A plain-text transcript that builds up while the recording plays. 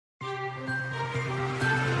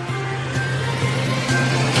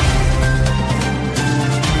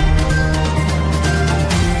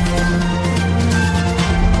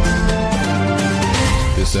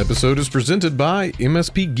episode is presented by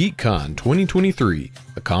MSP GeekCon 2023,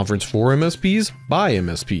 a conference for MSPs by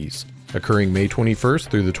MSPs. Occurring May 21st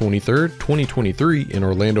through the 23rd, 2023 in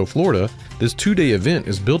Orlando, Florida, this two-day event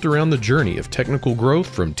is built around the journey of technical growth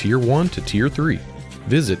from Tier 1 to Tier 3.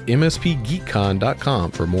 Visit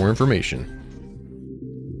mspgeekcon.com for more information.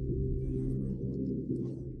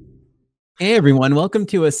 Hey everyone, welcome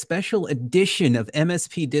to a special edition of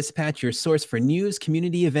MSP Dispatch, your source for news,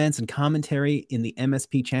 community events, and commentary in the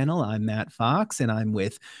MSP channel. I'm Matt Fox, and I'm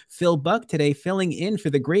with Phil Buck today, filling in for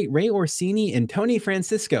the great Ray Orsini and Tony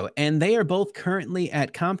Francisco. And they are both currently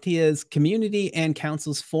at CompTIA's Community and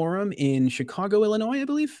Councils Forum in Chicago, Illinois, I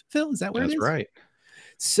believe. Phil, is that where it is? That's right.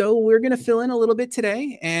 So we're going to fill in a little bit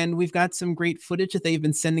today, and we've got some great footage that they've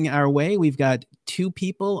been sending our way. We've got two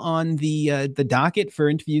people on the docket for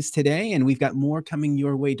interviews today, and we've got more coming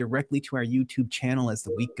your way directly to our YouTube channel as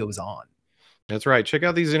the week goes on. That's right. Check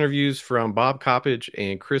out these interviews from Bob Coppedge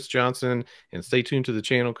and Chris Johnson, and stay tuned to the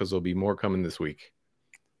channel because there'll be more coming this week.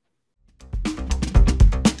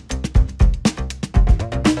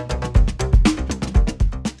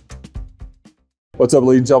 What's up,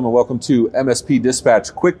 ladies and gentlemen? Welcome to MSP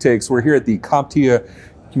Dispatch Quick Takes. We're here at the CompTIA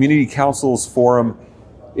Community Councils Forum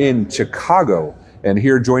in Chicago. And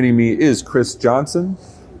here joining me is Chris Johnson,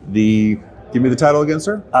 give me the title again,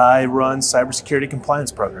 sir? I run cybersecurity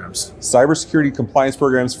compliance programs. Cybersecurity compliance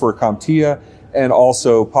programs for CompTIA, and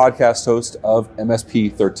also podcast host of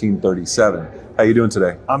MSP 1337. How you doing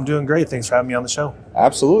today? I'm doing great. Thanks for having me on the show.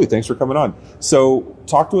 Absolutely. Thanks for coming on. So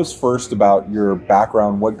talk to us first about your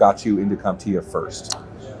background. What got you into CompTIA first?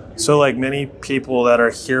 So like many people that are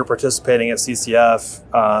here participating at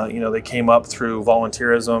CCF, they came up through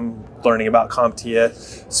volunteerism, learning about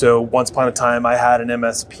CompTIA. So once upon a time, I had an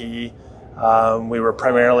MSP. We were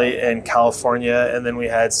primarily in California, and then we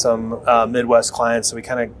had some Midwest clients. So we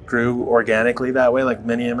kind of grew organically that way, like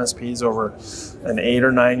many MSPs over an 8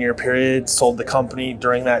 or 9 year period, sold the company.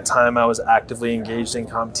 During that time, I was actively engaged in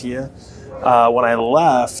CompTIA. When I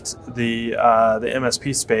left the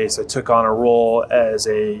MSP space, I took on a role as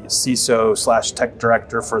a CISO / tech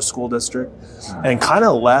director for a school district, and kind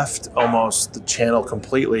of left almost the channel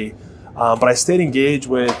completely. But I stayed engaged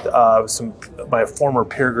with my former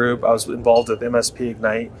peer group. I was involved with MSP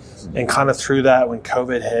Ignite, and kind of through that, when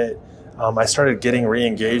COVID hit, I started getting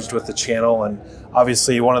re-engaged with the channel. And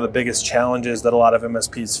obviously, one of the biggest challenges that a lot of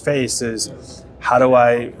MSPs face is, how do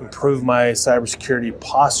I improve my cybersecurity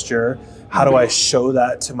posture? How do I show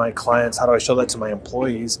that to my clients? How do I show that to my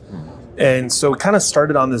employees? And so it kind of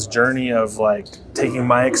started on this journey of like taking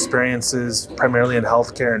my experiences primarily in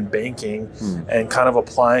healthcare and banking and kind of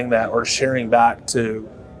applying that or sharing back to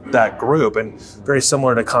that group. And very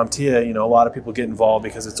similar to CompTIA, a lot of people get involved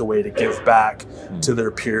because it's a way to give back to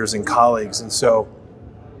their peers and colleagues. And so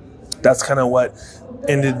that's kind of what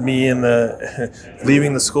ended me in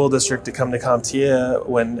leaving the school district to come to CompTIA.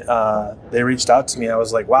 When they reached out to me, I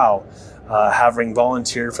was like, wow, having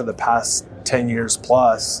volunteered for the past 10 years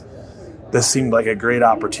plus, this seemed like a great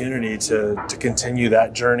opportunity to continue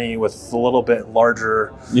that journey with a little bit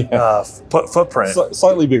larger footprint.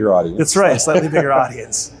 Slightly bigger audience. That's right, slightly bigger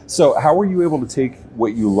audience. So how were you able to take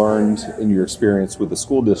what you learned in your experience with the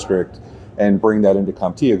school district and bring that into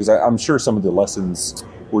CompTIA? Because I'm sure some of the lessons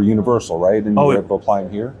were universal, right? And you were able to apply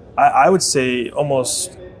them here? I would say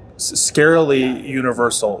almost scarily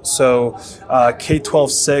universal. So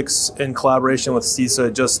K-12-6 in collaboration with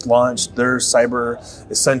CISA just launched their Cyber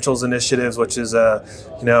Essentials initiatives, which is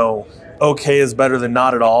okay is better than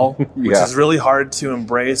not at all, which is really hard to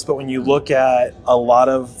embrace. But when you look at a lot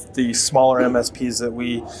of the smaller MSPs that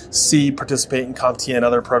we see participate in CompTIA and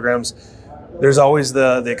other programs, there's always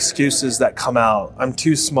the excuses that come out. I'm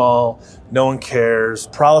too small. No one cares.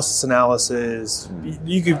 Paralysis analysis.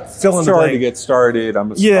 You could fill in the blank. It's hard to get started.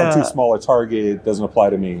 I'm too small a target. It doesn't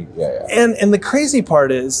apply to me. And the crazy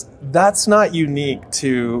part is that's not unique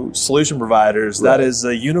to solution providers. Right. That is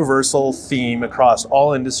a universal theme across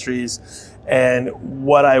all industries. And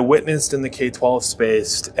what I witnessed in the K-12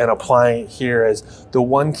 space and applying it here is the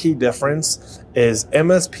one key difference is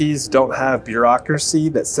MSPs don't have bureaucracy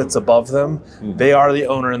that sits above them. They are the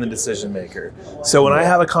owner and the decision maker. So when I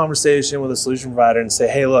have a conversation with a solution provider and say,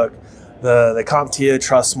 hey, look, the CompTIA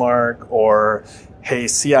Trustmark or hey,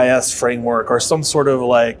 CIS framework or some sort of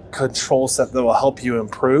like control set that will help you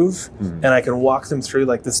improve, and I can walk them through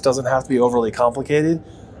like this doesn't have to be overly complicated.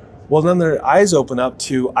 Well, then their eyes open up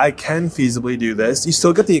to, I can feasibly do this. You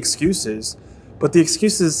still get the excuses, but the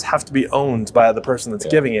excuses have to be owned by the person that's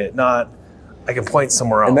giving it, not I can point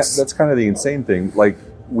somewhere else. And that's kind of the insane thing. Like,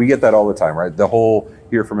 we get that all the time, right? The whole,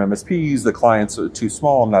 hear from MSPs, the clients are too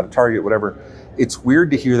small, I'm not a target, whatever. It's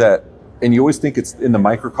weird to hear that and you always think it's in the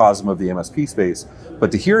microcosm of the MSP space,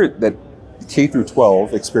 but to hear it that K through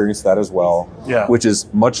 12 experience that as well, which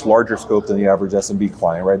is much larger scope than the average SMB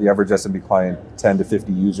client, right? The average SMB client, 10 to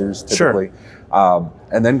 50 users typically.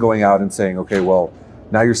 And then going out and saying, okay, well,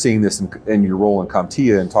 now you're seeing this in your role in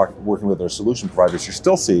CompTIA and working with our solution providers, you're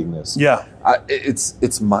still seeing this.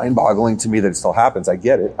 It's mind-boggling to me that it still happens. I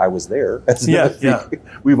get it. I was there.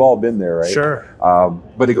 We've all been there, right?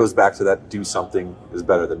 But it goes back to that do something is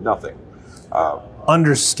better than nothing.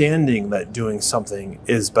 Understanding that doing something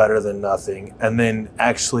is better than nothing, and then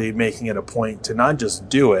actually making it a point to not just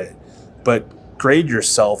do it, but grade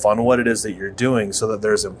yourself on what it is that you're doing so that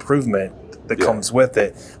there's improvement that comes with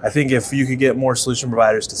it. I think if you could get more solution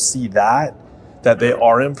providers to see that they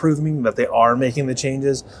are improving, that they are making the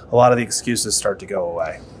changes, a lot of the excuses start to go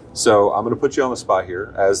away. So I'm going to put you on the spot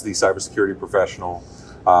here as the cybersecurity professional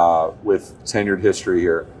with tenured history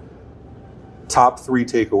here. Top 3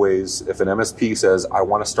 takeaways if an MSP says, I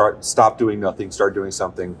want to stop doing nothing, start doing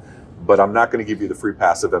something, but I'm not going to give you the free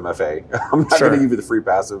passive MFA. I'm not going to give you the free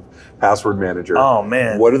passive password manager. Oh,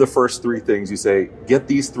 man. What are the first 3 things you say? Get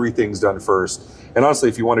these 3 things done first. And honestly,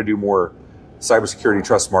 if you want to do more cybersecurity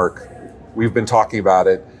trustmark, we've been talking about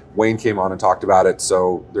it. Wayne came on and talked about it,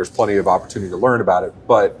 so there's plenty of opportunity to learn about it.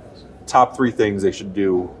 But top 3 things they should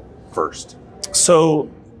do first. So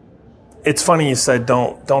it's funny you said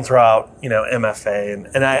don't throw out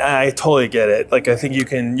MFA, and I totally get it. Like, I think you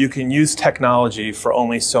can use technology for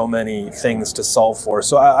only so many things to solve for.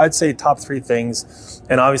 So I'd say top 3 things,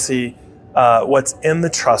 and obviously what's in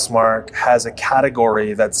the Trustmark has a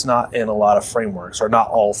category that's not in a lot of frameworks, or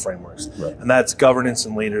not all frameworks, and that's governance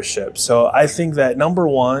and leadership. So I think that number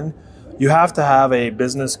 1, you have to have a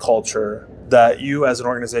business culture that you as an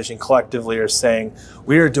organization collectively are saying,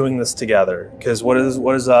 we are doing this together. Because what is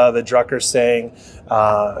the Drucker saying?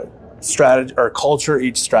 Strategy or culture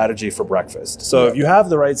eats strategy for breakfast. So if you have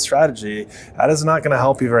the right strategy, that is not going to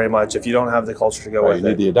help you very much if you don't have the culture to go with it. You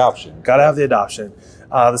need the adoption. Got to have the adoption.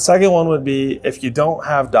 The second one would be, if you don't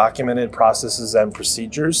have documented processes and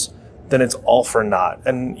procedures, then it's all for naught.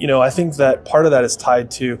 And I think that part of that is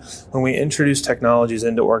tied to when we introduce technologies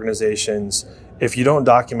into organizations. If you don't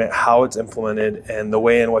document how it's implemented and the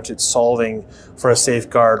way in which it's solving for a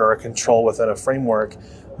safeguard or a control within a framework,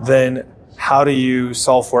 then how do you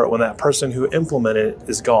solve for it when that person who implemented it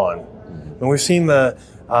is gone? And we've seen the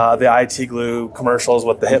IT glue commercials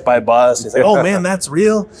with the hit by bus. It's like, oh man, that's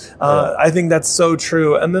real. I think that's so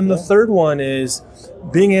true. And then the third one is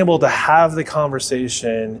being able to have the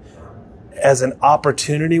conversation as an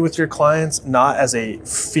opportunity with your clients, not as a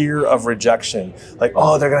fear of rejection. Like,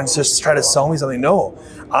 oh, they're going to just try to sell me something. No,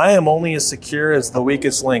 I am only as secure as the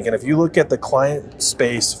weakest link. And if you look at the client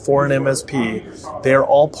space for an MSP, they are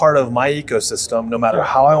all part of my ecosystem, no matter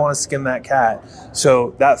how I want to skin that cat.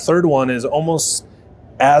 So that third one is almost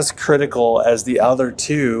as critical as the other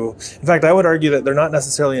 2. In fact, I would argue that they're not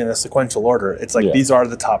necessarily in a sequential order. It's like these are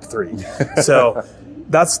the top 3. So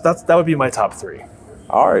that would be my top 3.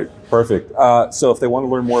 All right, perfect. So if they want to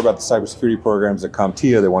learn more about the cybersecurity programs at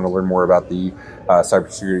CompTIA, they want to learn more about the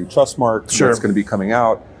cybersecurity trustmark that's going to be coming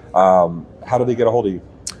out, how do they get a hold of you?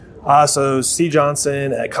 So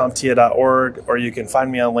cjohnson@comptia.org, or you can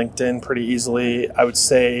find me on LinkedIn pretty easily. I would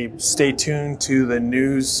say stay tuned to the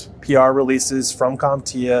news PR releases from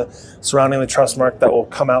CompTIA surrounding the trustmark that will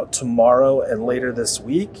come out tomorrow and later this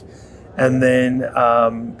week. And then,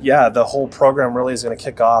 the whole program really is going to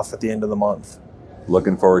kick off at the end of the month.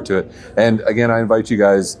 Looking forward to it. And again, I invite you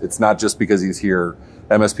guys, it's not just because he's here.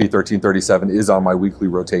 MSP 1337 is on my weekly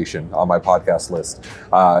rotation on my podcast list.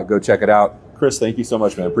 Go check it out. Chris, thank you so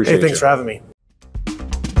much, man. Appreciate it. Hey, thanks for having me.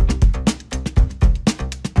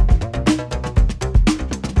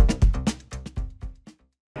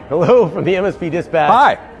 Hello from the MSP Dispatch.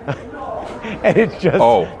 Hi. And it's just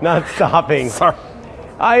not stopping. Sorry.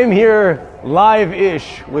 I am here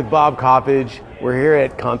live-ish with Bob Coppedge. We're here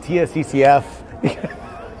at CompTIA CCF.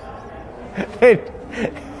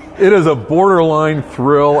 It is a borderline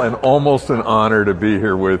thrill and almost an honor to be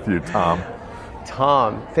here with you, Tom.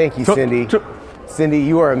 Tom, thank you, Cindy. Cindy,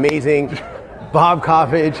 you are amazing. Bob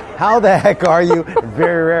Coppedge, how the heck are you?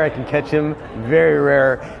 Very rare I can catch him, very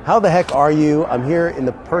rare. How the heck are you? I'm here in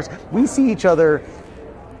the person. We see each other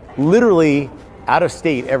literally out of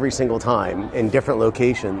state every single time in different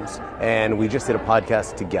locations, and we just did a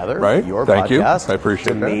podcast together. Right. Your Thank podcast. You. I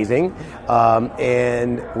appreciate it. It's amazing.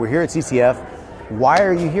 And we're here at CCF. Why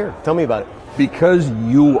are you here? Tell me about it. Because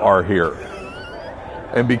you are here.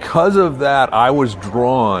 And because of that, I was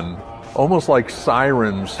drawn, almost like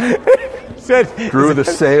sirens, drew the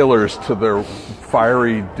sailors to their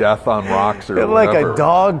fiery death on rocks or like whatever. A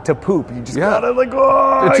dog to poop. You just gotta like,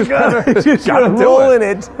 you gotta roll in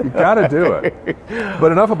it. You gotta do it.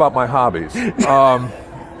 But enough about my hobbies.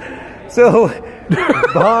 So,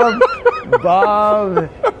 Bob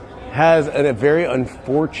has a very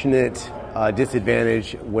unfortunate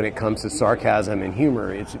disadvantage when it comes to sarcasm and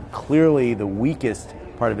humor. It's clearly the weakest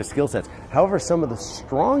part of his skill sets. However, some of the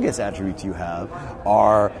strongest attributes you have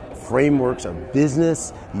are frameworks of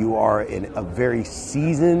business. You are a very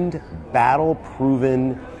seasoned,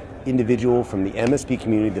 battle-proven individual from the MSP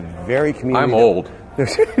community, the very community. I'm old.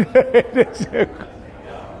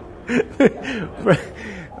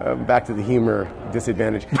 Back to the humor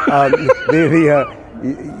disadvantage.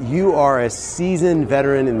 You are a seasoned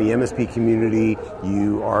veteran in the MSP community.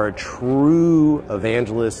 You are a true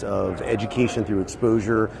evangelist of education through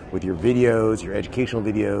exposure with your videos, your educational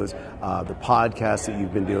videos, the podcasts that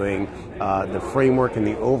you've been doing, the framework and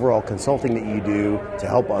the overall consulting that you do to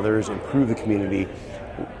help others improve the community.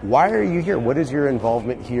 Why are you here? What is your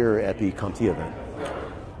involvement here at the CompTIA event?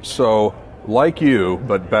 So, like you,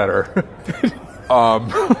 but better.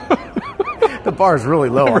 The bar is really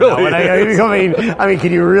low on that one. I mean,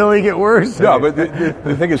 can you really get worse? No, but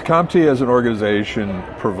the thing is, CompTIA as an organization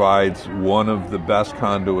provides one of the best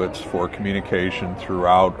conduits for communication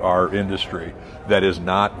throughout our industry that is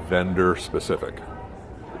not vendor specific.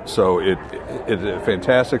 So it's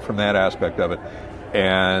fantastic from that aspect of it.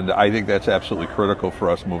 And I think that's absolutely critical for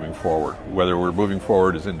us moving forward, whether we're moving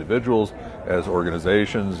forward as individuals, as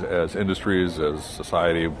organizations, as industries, as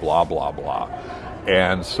society, blah, blah, blah.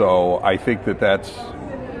 And so I think that that's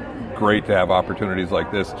great to have opportunities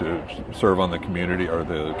like this to serve on the community or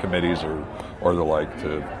the committees or the like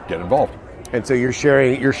to get involved. And so you're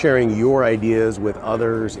sharing your ideas with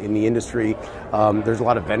others in the industry. There's a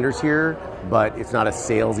lot of vendors here, but it's not a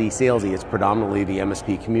salesy. It's predominantly the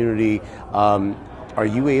MSP community. Are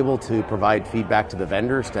you able to provide feedback to the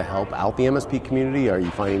vendors to help out the MSP community? Are you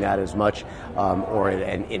finding that as much, or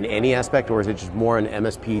in any aspect, or is it just more an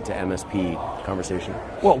MSP to MSP conversation?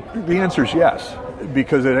 Well, the answer is yes,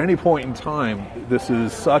 because at any point in time, this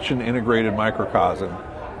is such an integrated microcosm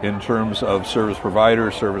in terms of service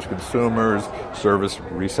providers, service consumers, service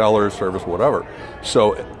resellers, service whatever.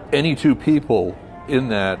 So any two people in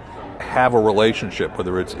that have a relationship,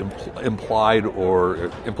 whether it's implied or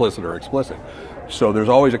implicit or explicit. So there's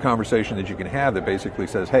always a conversation that you can have that basically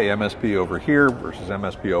says, hey, MSP over here versus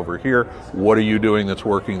MSP over here. What are you doing that's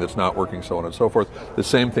working, that's not working, so on and so forth. The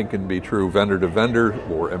same thing can be true vendor to vendor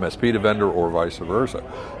or MSP to vendor or vice versa.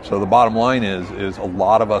 So the bottom line is a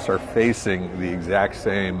lot of us are facing the exact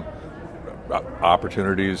same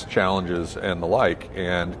opportunities, challenges, and the like,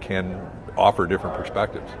 and can offer different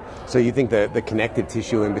perspectives. So you think that the connective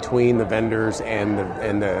tissue in between the vendors and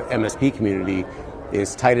the MSP community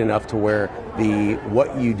is tight enough to where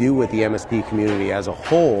what you do with the MSP community as a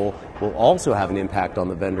whole will also have an impact on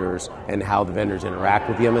the vendors and how the vendors interact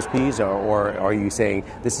with the MSPs, or are you saying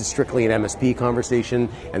this is strictly an MSP conversation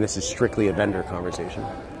and this is strictly a vendor conversation?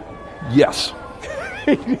 Yes.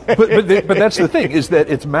 but that's the thing, is that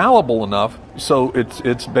it's malleable enough, so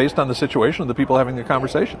it's based on the situation of the people having the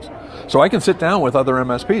conversations. So I can sit down with other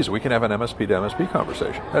MSPs, we can have an MSP to MSP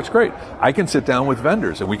conversation. That's great. I can sit down with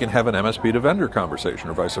vendors and we can have an MSP to vendor conversation,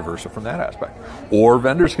 or vice versa from that aspect. Or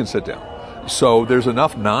vendors can sit down. So there's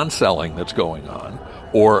enough non-selling that's going on,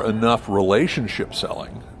 or enough relationship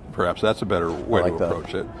selling, perhaps that's a better way to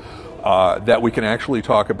approach it. That we can actually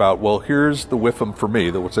talk about, well, here's the WIFM for me,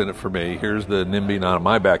 what's in it for me, here's the NIMBY not in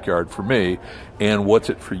my backyard for me, and what's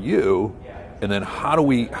it for you, and then how do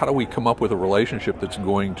we come up with a relationship that's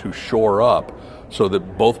going to shore up so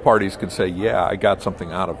that both parties can say, yeah, I got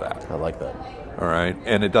something out of that. I like that. All right,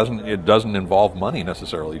 and it doesn't involve money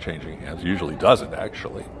necessarily changing hands. It usually doesn't,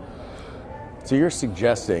 actually. So you're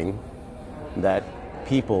suggesting that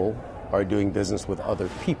people are doing business with other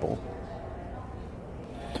people.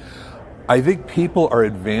 I think people are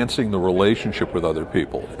advancing the relationship with other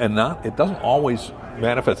people, and it doesn't always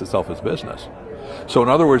manifest itself as business. So in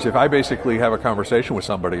other words, if I basically have a conversation with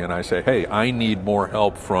somebody and I say, hey, I need more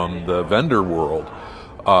help from the vendor world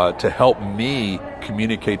to help me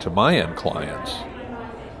communicate to my end clients,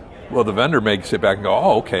 well, the vendor may sit back and go,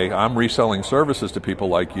 oh, okay, I'm reselling services to people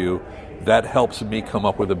like you. That helps me come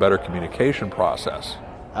up with a better communication process.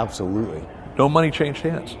 Absolutely. No money changed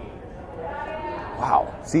hands.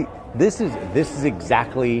 Wow. See, this is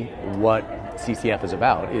exactly what CCF is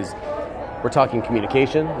about. We're talking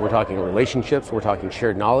communication, we're talking relationships, we're talking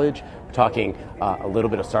shared knowledge, we're talking a little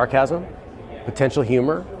bit of sarcasm, potential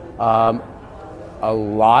humor, a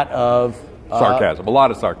lot of Sarcasm, a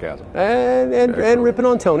lot of sarcasm. And ripping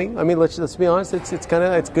on Tony. I mean, let's be honest.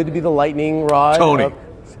 It's good to be the lightning rod. Tony.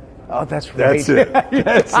 Oh, that's right. That's it.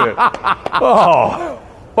 That's it. Oh,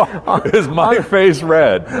 is my face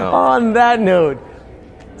red? No. On that note,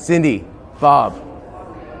 Cindy, Bob,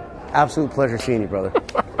 absolute pleasure seeing you, brother.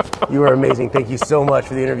 You are amazing. Thank you so much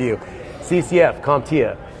for the interview. CCF,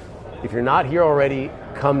 CompTIA, if you're not here already,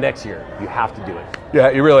 come next year. You have to do it. Yeah,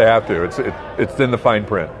 you really have to. It's in the fine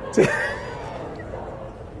print.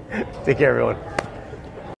 Take care, everyone.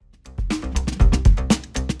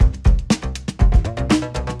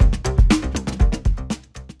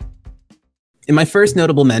 In my first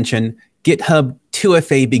notable mention, GitHub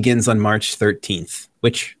 2FA begins on March 13th,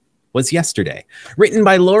 which was yesterday. Written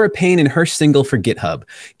by Laura Payne and Hirsch Singal for GitHub.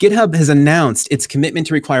 GitHub has announced its commitment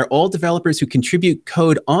to require all developers who contribute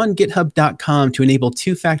code on github.com to enable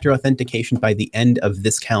two-factor authentication by the end of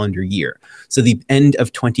this calendar year, so the end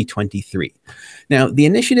of 2023. Now, the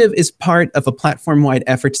initiative is part of a platform-wide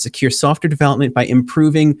effort to secure software development by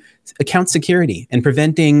improving account security and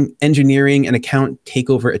preventing engineering and account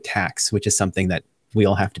takeover attacks, which is something that we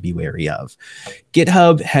all have to be wary of.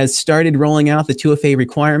 GitHub has started rolling out the 2FA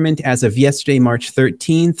requirement as of yesterday, March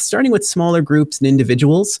 13th, starting with smaller groups and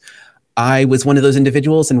individuals. I was one of those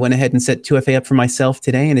individuals and went ahead and set 2FA up for myself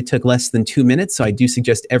today, and it took less than 2 minutes, so I do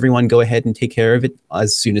suggest everyone go ahead and take care of it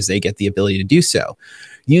as soon as they get the ability to do so.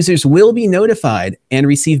 Users will be notified and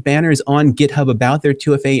receive banners on GitHub about their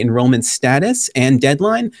 2FA enrollment status and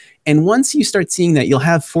deadline, and once you start seeing that, you'll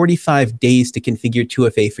have 45 days to configure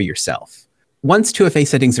 2FA for yourself. Once 2FA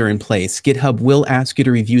settings are in place, GitHub will ask you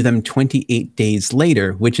to review them 28 days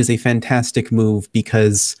later, which is a fantastic move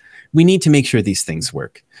because we need to make sure these things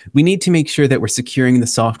work. We need to make sure that we're securing the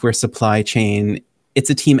software supply chain.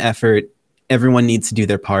 It's a team effort. Everyone needs to do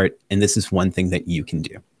their part, and this is one thing that you can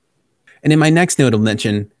do. And in my next notable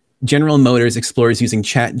mention, General Motors explores using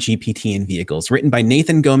ChatGPT in vehicles, written by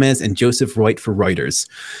Nathan Gomez and Joseph Reut for Reuters.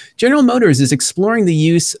 General Motors is exploring the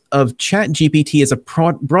use of ChatGPT as a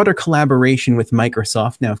broader collaboration with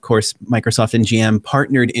Microsoft. Now, of course, Microsoft and GM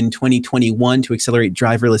partnered in 2021 to accelerate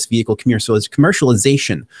driverless vehicle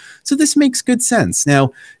commercialization. So this makes good sense.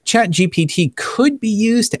 Now, ChatGPT could be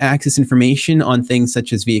used to access information on things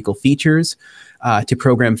such as vehicle features, to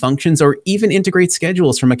program functions, or even integrate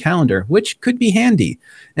schedules from a calendar, which could be handy.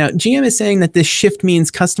 Now, GM is saying that this shift means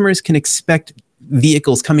customers can expect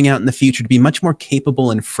vehicles coming out in the future to be much more capable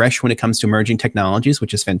and fresh when it comes to emerging technologies,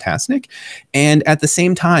 which is fantastic. And at the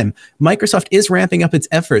same time, Microsoft is ramping up its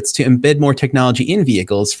efforts to embed more technology in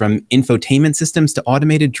vehicles, from infotainment systems to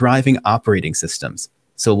automated driving operating systems.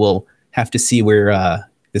 So we'll have to see where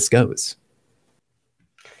this goes.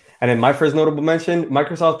 And in my first notable mention,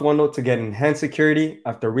 Microsoft OneNote to get enhanced security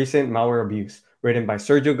after recent malware abuse, written by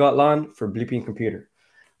Sergio Gatlan for Bleeping Computer.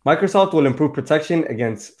 Microsoft will improve protection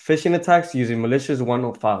against phishing attacks using malicious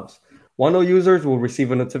OneNote files. OneNote users will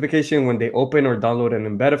receive a notification when they open or download an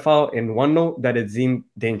embedded file in OneNote that is deemed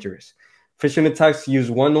dangerous. Phishing attacks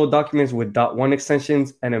use OneNote documents with .1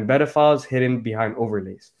 extensions and embedded files hidden behind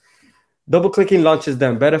overlays. Double-clicking launches the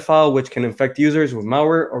embedded file, which can infect users with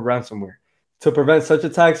malware or ransomware. To prevent such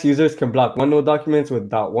attacks, users can block OneNote documents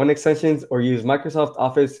with .1 extensions or use Microsoft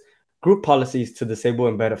Office group policies to disable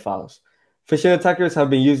embedded files. Phishing attackers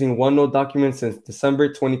have been using OneNote documents since December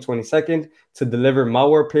 2022 to deliver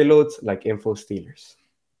malware payloads like info stealers.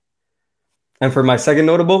 And for my second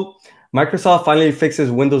notable, Microsoft finally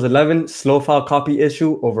fixes Windows 11 slow file copy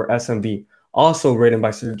issue over SMB, also written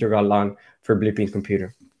by Sergio Gatlan for Bleeping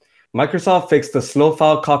Computer. Microsoft fixed the slow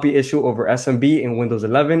file copy issue over SMB in Windows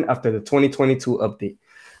 11 after the 2022 update.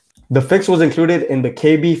 The fix was included in the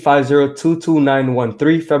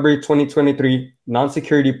KB5022913 February 2023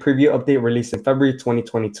 non-security preview update released in February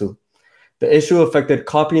 2022. The issue affected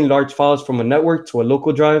copying large files from a network to a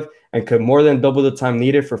local drive and could more than double the time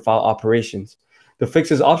needed for file operations. The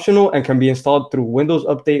fix is optional and can be installed through Windows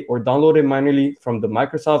Update or downloaded manually from the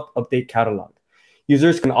Microsoft Update catalog.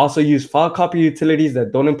 Users can also use file copy utilities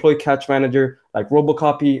that don't employ Cache Manager like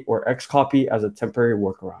Robocopy or Xcopy as a temporary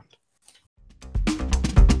workaround.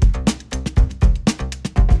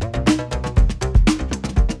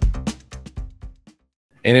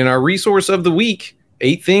 And in our resource of the week,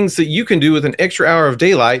 8 things that you can do with an extra hour of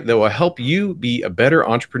daylight that will help you be a better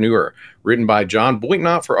entrepreneur. Written by John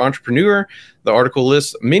Boyknott for Entrepreneur. The article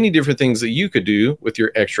lists many different things that you could do with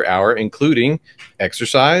your extra hour, including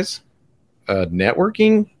exercise,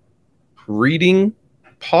 networking, reading,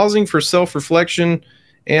 pausing for self-reflection,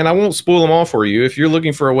 and I won't spoil them all for you. If you're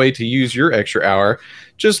looking for a way to use your extra hour,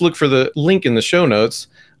 just look for the link in the show notes.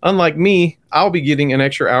 Unlike me, I'll be getting an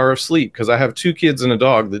extra hour of sleep because I have 2 kids and a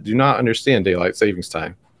dog that do not understand daylight savings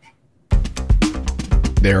time.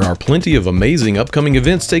 There are plenty of amazing upcoming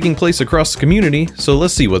events taking place across the community, so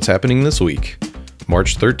let's see what's happening this week.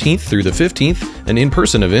 March 13th through the 15th, an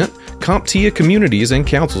in-person event, CompTIA Communities and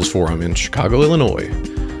Councils Forum in Chicago, Illinois.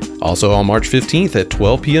 Also on March 15th at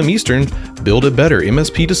 12 p.m. Eastern, Build a Better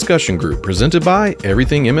MSP discussion group presented by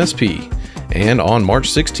Everything MSP. And on March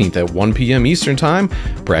 16th at 1 p.m. Eastern Time,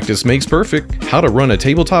 Practice Makes Perfect, How to Run a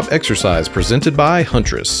Tabletop Exercise presented by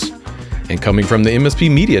Huntress. And coming from the MSP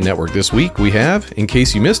Media Network this week, we have, in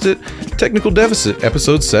case you missed it, Technical Deficit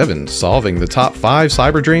Episode 7, Solving the Top 5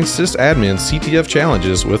 CyberDrain Sysadmin CTF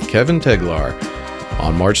Challenges with Kevin Teglar.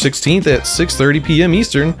 On March 16th at 6:30 p.m.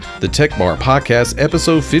 Eastern, the Tech Bar Podcast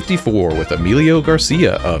Episode 54 with Emilio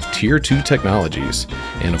Garcia of Tier 2 Technologies.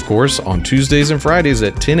 And of course, on Tuesdays and Fridays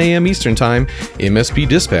at 10 a.m. Eastern Time, MSP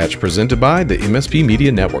Dispatch presented by the MSP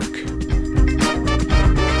Media Network.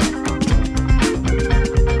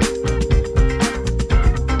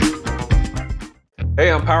 Hey,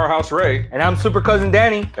 I'm Powerhouse Ray. And I'm Super Cousin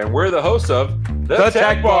Danny. And we're the hosts of The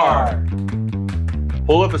Tech Bar.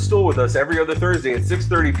 Pull up a stool with us every other Thursday at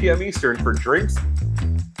 6:30 p.m. Eastern for drinks,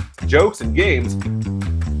 jokes, and games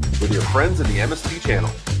with your friends in the MSP channel.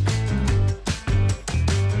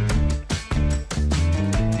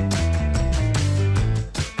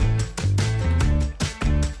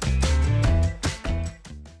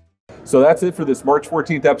 So that's it for this March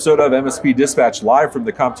 14th episode of MSP Dispatch, live from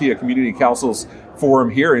the CompTIA Community Councils Forum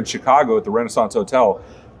here in Chicago at the Renaissance Hotel.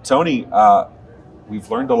 Tony,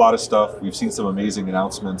 we've learned a lot of stuff. We've seen some amazing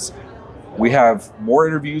announcements. We have more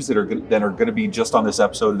interviews that are going to be just on this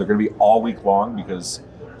episode. They're going to be all week long because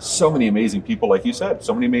so many amazing people, like you said,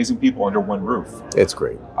 so many amazing people under one roof. It's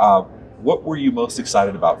great. What were you most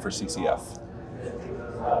excited about for CCF?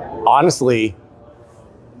 Honestly,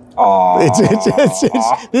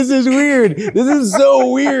 this is weird. This is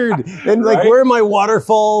so weird. And like, right? Where are my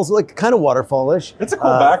waterfalls? Like, kind of waterfallish. It's a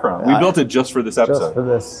cool background. We built it just for this episode. Just for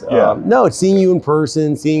this. Yeah. No, it's seeing you in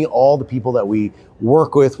person, seeing all the people that we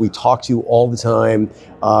work with, we talk to all the time,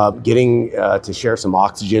 getting to share some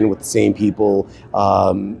oxygen with the same people,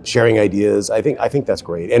 sharing ideas. I think that's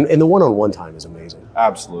great. And the one-on-one time is amazing.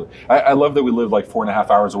 Absolutely. I love that we live like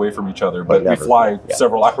 4.5 hours away from each other, but we fly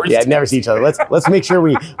several hours. Yeah, never see each other. Let's make sure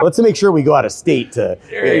we go out of state to.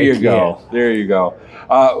 There you go. There you go.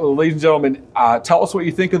 Ladies and gentlemen, tell us what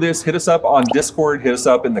you think of this. Hit us up on Discord. Hit us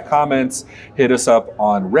up in the comments. Hit us up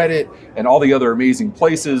on Reddit and all the other amazing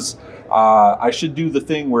places. I should do the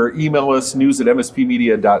thing where email us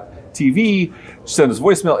news@mspmedia.tv, send us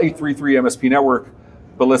voicemail 833 MSP Network.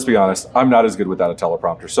 But let's be honest, I'm not as good without a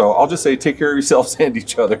teleprompter. So I'll just say take care of yourselves and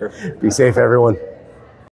each other. Be safe, everyone.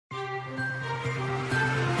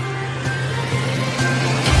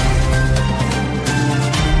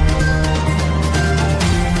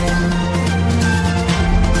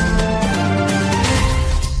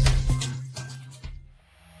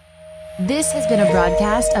 This has been a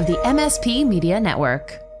broadcast of the MSP Media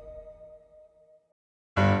Network.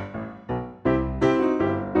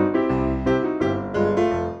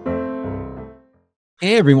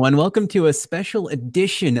 Hey everyone, welcome to a special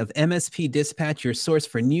edition of MSP Dispatch, your source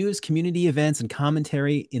for news, community events, and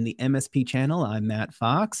commentary in the MSP channel. I'm Matt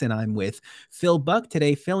Fox, and I'm with Phil Buck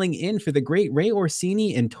today, filling in for the great Ray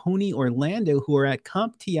Orsini and Tony Orlando, who are at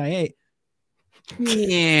CompTIA.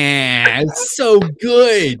 Yeah, it's so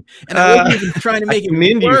good. And I wasn't even trying to make it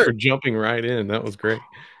commend work. You for jumping right in. That was great.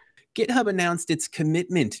 GitHub announced its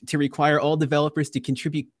commitment to require all developers to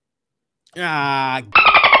contribute. Okay,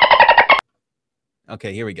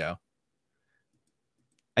 here we go.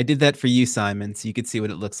 I did that for you, Simon, so you could see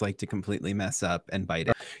what it looks like to completely mess up and bite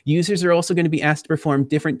it. Users are also going to be asked to perform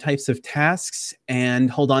different types of tasks.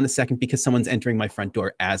 And hold on a second, because someone's entering my front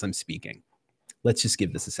door as I'm speaking. Let's just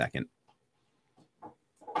give this a second.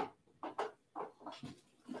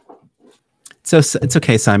 So it's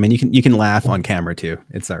okay, Simon. You can laugh on camera too.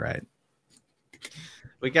 It's all right.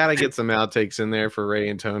 We got to get some outtakes in there for Ray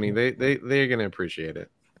and Tony. They're going to appreciate it.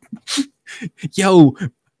 Yo.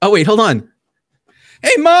 Oh, wait, hold on.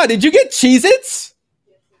 Hey, Ma, did you get Cheez-Its?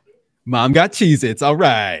 Mom got Cheez-Its. All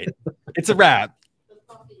right. It's a wrap.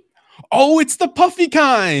 Oh, it's the puffy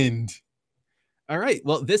kind. All right.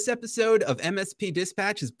 Well, this episode of MSP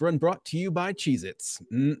Dispatch is brought to you by Cheez-Its.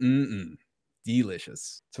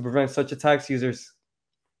 Delicious. To prevent such attacks, users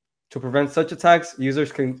can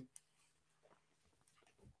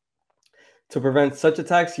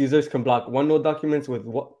block OneNote documents with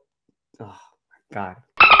what? Oh my God.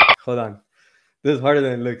 Hold on. This is harder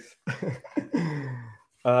than it looks.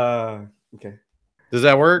 Okay. Does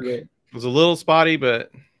that work? Yeah. It was a little spotty,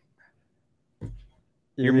 but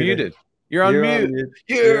you're muted. You're on mute.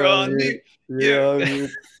 You're on mute. You're on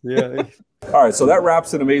mute. Yeah. All right, so that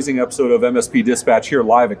wraps an amazing episode of MSP Dispatch here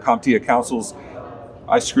live at CompTIA Councils.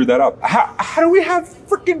 I screwed that up. How do we have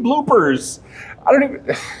freaking bloopers? I don't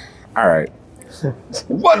even. All right.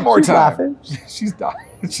 One more time. Laughing. She's dying.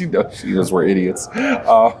 She knows we're idiots.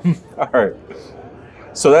 All right.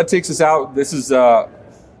 So that takes us out. This is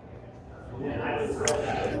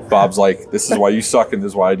Bob's like, this is why you suck, and this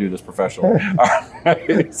is why I do this professionally. All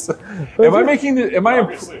right. So, am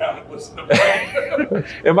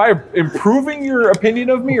I improving your opinion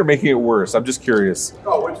of me or making it worse? I'm just curious.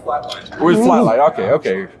 Oh, which flatline? Which flatline?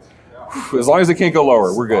 Okay. As long as it can't go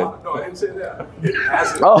lower, we're good. No, I didn't say that. It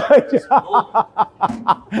has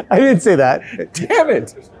I didn't say that. Damn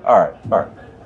it. All right.